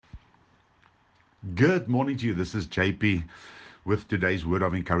Good morning to you. This is JP with today's word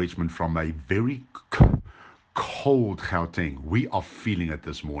of encouragement from a very cold Gauteng. We are feeling it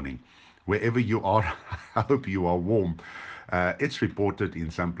this morning. Wherever you are, I hope you are warm. It's reported in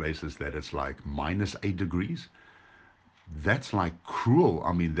some places that it's like -8 degrees. That's like cruel.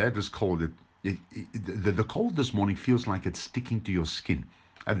 I mean, that is cold. The cold this morning feels like it's sticking to your skin.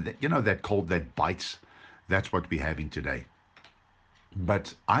 And that cold that bites, that's what we're having today.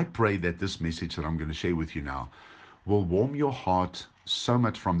 But I pray that this message that I'm going to share with you now will warm your heart so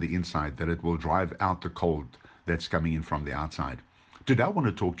much from the inside that it will drive out the cold that's coming in from the outside. Today, I want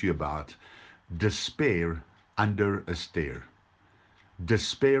to talk to you about despair under a stare.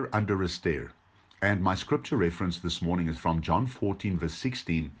 Despair under a stare. And my scripture reference this morning is from John 14, verse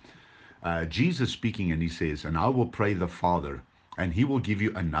 16. Jesus speaking, and he says, "And I will pray the Father, and he will give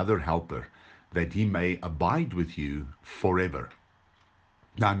you another helper, that he may abide with you forever."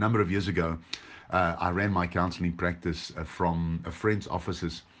 Now, a number of years ago, I ran my counseling practice from a friend's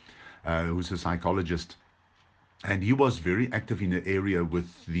offices who's a psychologist. And he was very active in the area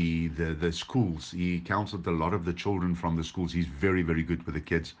with the schools. He counseled a lot of the children from the schools. He's very, very good with the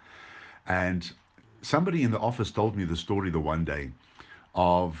kids. And somebody in the office told me the story the one day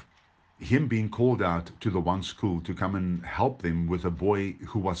of him being called out to the one school to come and help them with a boy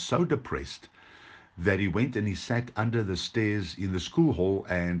who was so depressed that he went and he sat under the stairs in the school hall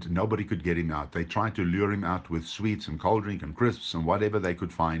and nobody could get him out. They tried to lure him out with sweets and cold drink and crisps and whatever they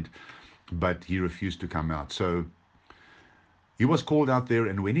could find, but he refused to come out. So he was called out there,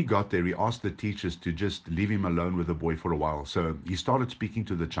 and when he got there, he asked the teachers to just leave him alone with the boy for a while. So he started speaking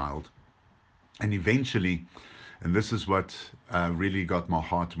to the child, and eventually, and this is what really got my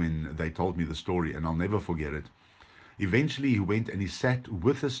heart when they told me the story, and I'll never forget it. Eventually, he went and he sat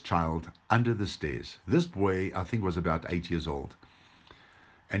with his child under the stairs. This boy, I think, was about 8 years old.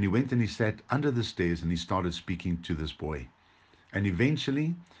 And he went and he sat under the stairs and he started speaking to this boy. And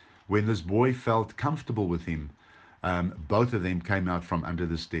eventually, when this boy felt comfortable with him, both of them came out from under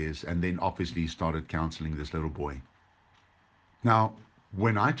the stairs and then obviously started counseling this little boy. Now,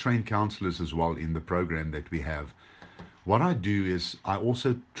 when I train counselors as well in the program that we have, what I do is I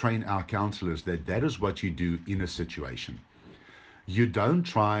also train our counselors that that is what you do in a situation. You don't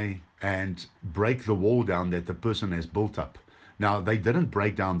try and break the wall down that the person has built up. Now, they didn't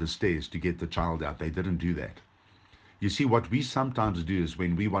break down the stairs to get the child out. They didn't do that. You see, what we sometimes do is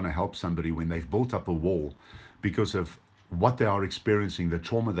when we want to help somebody, when they've built up a wall because of what they are experiencing, the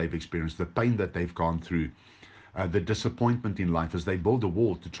trauma they've experienced, the pain that they've gone through, the disappointment in life, as they build a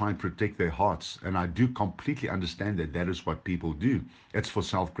wall to try and protect their hearts. And I do completely understand that that is what people do. It's for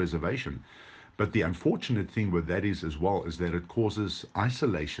self preservation. But the unfortunate thing with that is as well is that it causes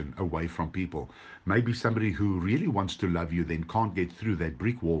isolation away from people. Maybe somebody who really wants to love you then can't get through that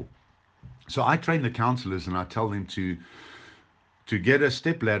brick wall. So I train the counselors and I tell them to get a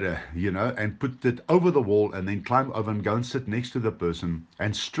step ladder, and put it over the wall and then climb over and go and sit next to the person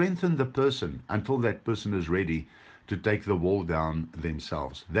and strengthen the person until that person is ready to take the wall down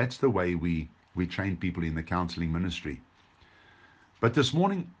themselves. That's the way we train people in the counseling ministry. But this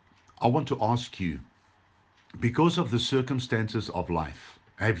morning, I want to ask you, because of the circumstances of life,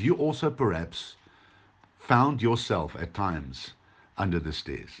 have you also perhaps found yourself at times under the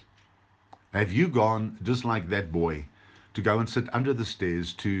stairs? Have you gone just like that boy to go and sit under the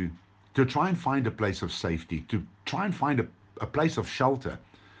stairs to try and find a place of safety, to try and find a place of shelter,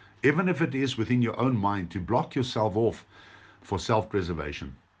 even if it is within your own mind, to block yourself off for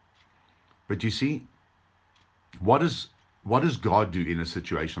self-preservation? But you see, what does God do in a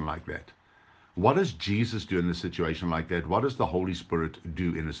situation like that? What does Jesus do in a situation like that? What does the Holy Spirit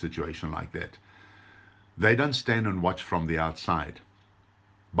do in a situation like that? They don't stand and watch from the outside.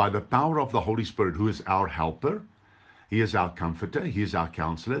 By the power of the Holy Spirit, who is our helper, he is our comforter. He is our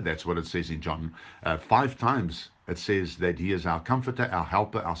counselor. That's what it says in John. 5 times it says that he is our comforter, our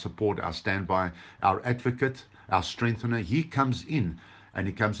helper, our support, our standby, our advocate, our strengthener. He comes in and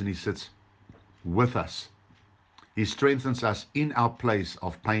he comes and he sits with us. He strengthens us in our place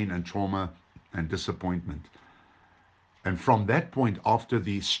of pain and trauma and disappointment. And from that point, after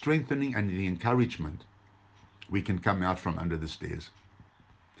the strengthening and the encouragement, we can come out from under the stairs.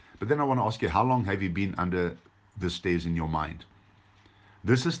 But then I want to ask you, how long have you been under the stairs in your mind?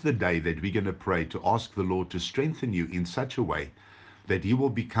 This is the day that we're going to pray to ask the Lord to strengthen you in such a way that He will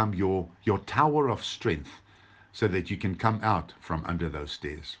become your tower of strength so that you can come out from under those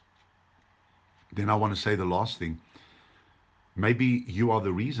stairs. Then I want to say the last thing. Maybe you are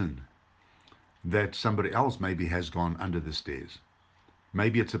the reason that somebody else maybe has gone under the stairs.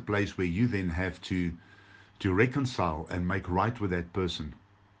 Maybe it's a place where you then have to reconcile and make right with that person.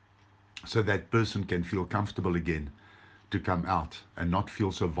 so that person can feel comfortable again to come out and not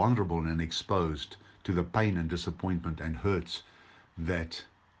feel so vulnerable and exposed to the pain and disappointment and hurts that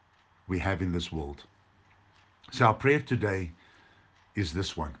we have in this world. So, our prayer today is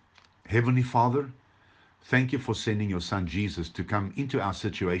this one. Heavenly Father, thank you for sending your Son Jesus to come into our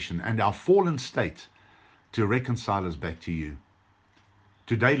situation and our fallen state to reconcile us back to you.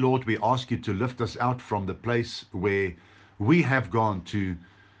 Today, Lord, we ask you to lift us out from the place where we have gone to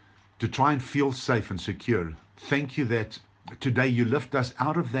try and feel safe and secure. Thank you that today you lift us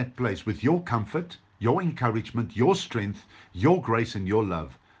out of that place with your comfort, your encouragement, your strength, your grace, and your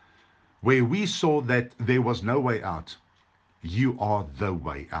love. Where we saw that there was no way out, you are the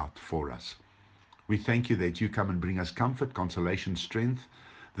way out for us. We thank you that you come and bring us comfort, consolation, strength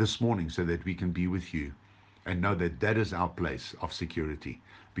this morning so that we can be with you and know that that is our place of security.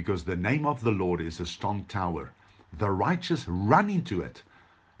 Because the name of the Lord is a strong tower. The righteous run into it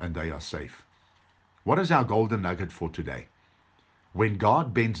and they are safe. What is our golden nugget for today? When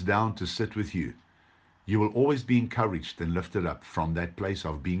God bends down to sit with you, you will always be encouraged and lifted up from that place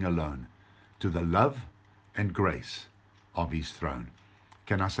of being alone to the love and grace of his throne.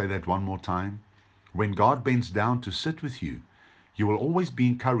 Can I say that one more time? When God bends down to sit with you, you will always be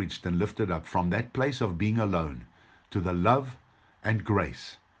encouraged and lifted up from that place of being alone to the love and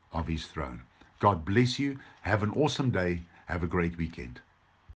grace of his throne. God bless you. Have an awesome day. Have a great weekend.